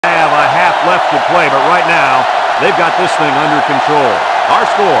contested play, but right now, they've got this thing under control. Our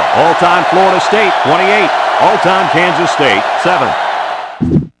score, all-time Florida State, 28. All-time Kansas State, 7.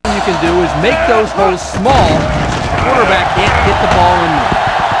 You can do is make those holes small. The quarterback can't get the ball in there.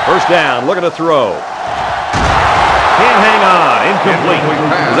 First down, looking to throw. Can't hang on, incomplete.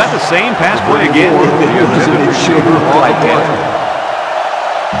 Was that the same pass play again?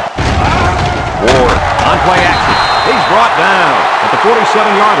 Ward on play action. He's brought down at the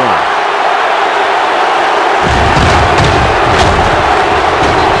 47-yard line.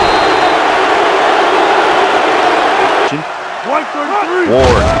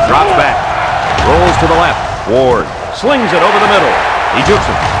 Ward drops back, rolls to the left. Ward slings it over the middle. He jukes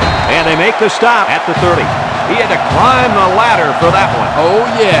him, and they make the stop at the 30. He had to climb the ladder for that one. Oh,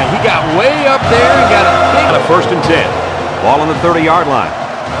 yeah. He got way up there and got a big... Got a 1st and 10. Ball on the 30-yard line.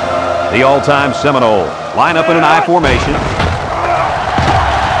 The all-time Seminole line up in an I formation.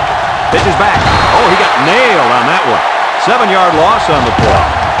 Pitches back. Oh, he got nailed on that one. 7-yard loss on the play.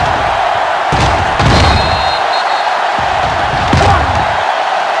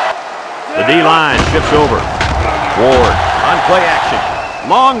 The D-line shifts over. Ward on play action.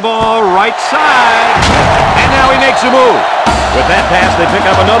 Long ball, right side. And now he makes a move. With that pass, they pick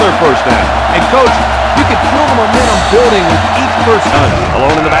up another 1st down. And, Coach, you can feel the momentum building with each first down.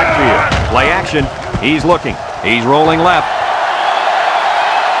 Alone in the backfield. Play action. He's looking. He's rolling left.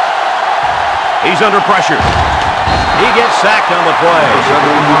 He's under pressure. He gets sacked on the play.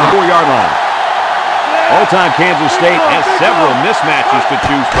 4-yard line. All-time Kansas State has several mismatches to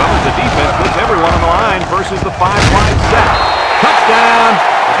choose from as the defense puts everyone on the line versus the 5-wide set. Touchdown,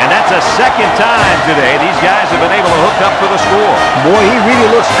 and that's a 2nd time today these guys have been able to hook up for the score. Boy, he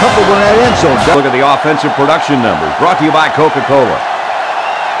really looks comfortable in that end zone. Look at the offensive production numbers, brought to you by Coca-Cola.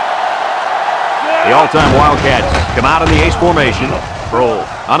 The all-time Wildcats come out in the ace formation. Roll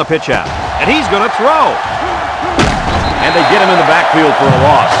on a pitch out, and he's going to throw. And they get him in the backfield for a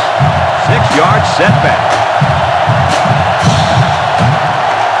loss. 6-yard setback.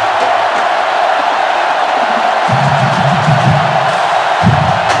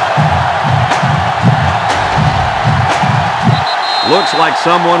 Looks like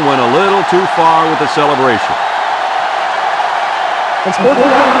someone went a little too far with the celebration. It's 1st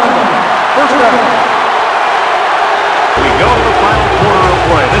down. We go to the final quarter of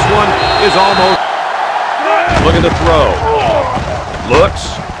play. This one is almost looking to throw.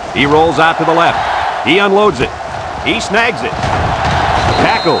 Looks. He rolls out to the left. He unloads it. He snags it.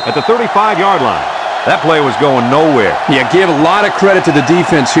 Tackle at the 35-yard line. That play was going nowhere. Yeah, give a lot of credit to the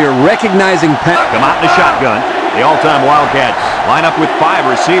defense here, recognizing... Come out in the shotgun. The all-time Wildcats line up with 5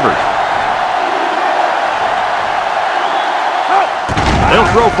 receivers.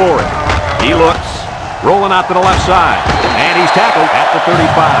 They'll throw for it. He looks. Rolling out to the left side. And he's tackled at the 35.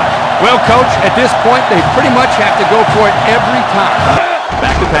 Well, Coach, at this point, they pretty much have to go for it every time.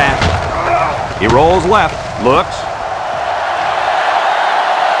 Back to pass. He rolls left. Looks.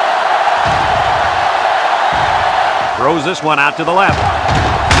 Throws this one out to the left.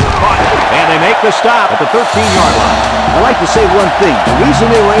 And they make the stop at the 13-yard line. I'd like to say one thing. The reason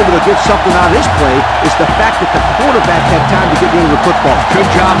they were able to get something out of this play is the fact that the quarterback had time to get rid of the football. Good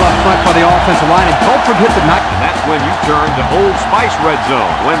job up front by the offensive line, and don't forget the night. And that's when you turn to Old Spice Red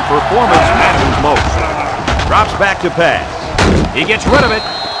Zone, when performance matters most. Drops back to pass. He gets rid of it,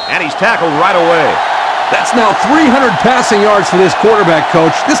 and he's tackled right away. That's now 300 passing yards for this quarterback,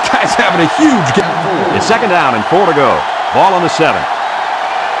 Coach. This guy's having a huge game. It's 2nd down and 4 to go. Ball on the 7.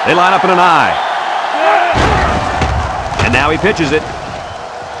 They line up in an I. And now he pitches it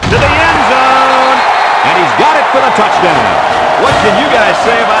to the end zone. And he's got it for the touchdown. What can you guys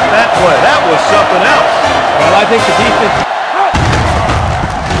say about that play? That was something else. Well, I think the defense...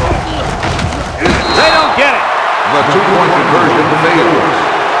 They don't get it. The 2-point conversion fails.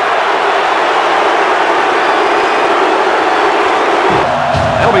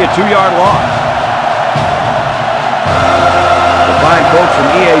 That'll be a 2-yard loss. The fine folks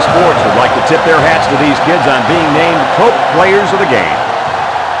from EA Sports would like to tip their hats to these kids on being named Coke Players of the Game.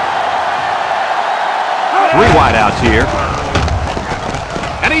 3 wideouts here.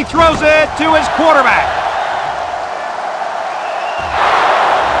 And he throws it to his quarterback.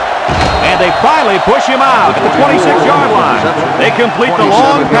 And they finally push him out at the 26-yard line. They complete the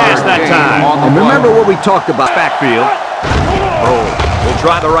long pass that time. And remember what we talked about. Backfield. Roll. Will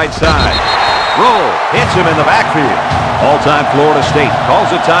try the right side. Roll. Hits him in the backfield. All-time Florida State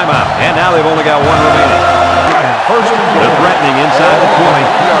calls a timeout. And now they've only got 1 remaining. They're threatening inside the 20.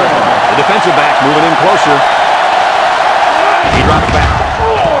 The defensive back moving in closer. He drops back.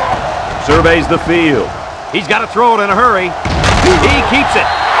 Surveys the field. He's got to throw it in a hurry. He keeps it.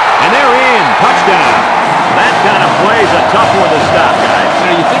 And they're in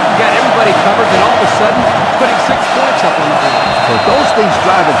things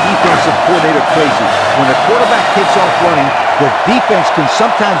drive a defensive coordinator crazy. When the quarterback takes off running, the defense can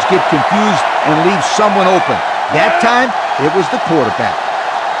sometimes get confused and leave someone open. That time, it was the quarterback.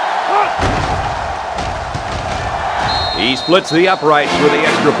 He splits the uprights with the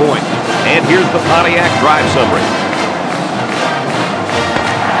extra point. And here's the Pontiac drive summary.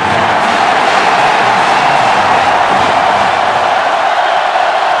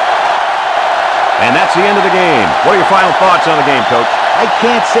 And that's the end of the game. What are your final thoughts on the game, Coach? I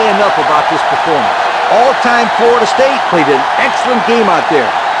can't say enough about this performance. All-time Florida State played an excellent game out there,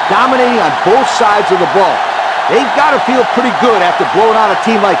 dominating on both sides of the ball. They've got to feel pretty good after blowing out a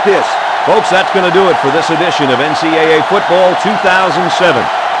team like this. Folks, that's going to do it for this edition of NCAA Football 2007.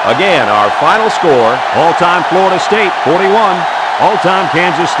 Again, our final score, all-time Florida State 41, all-time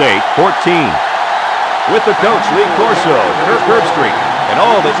Kansas State 14. With the coach, Lee Corso, Kirk Herbstreit, and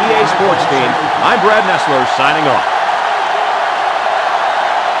all the EA Sports team, I'm Brad Nessler signing off.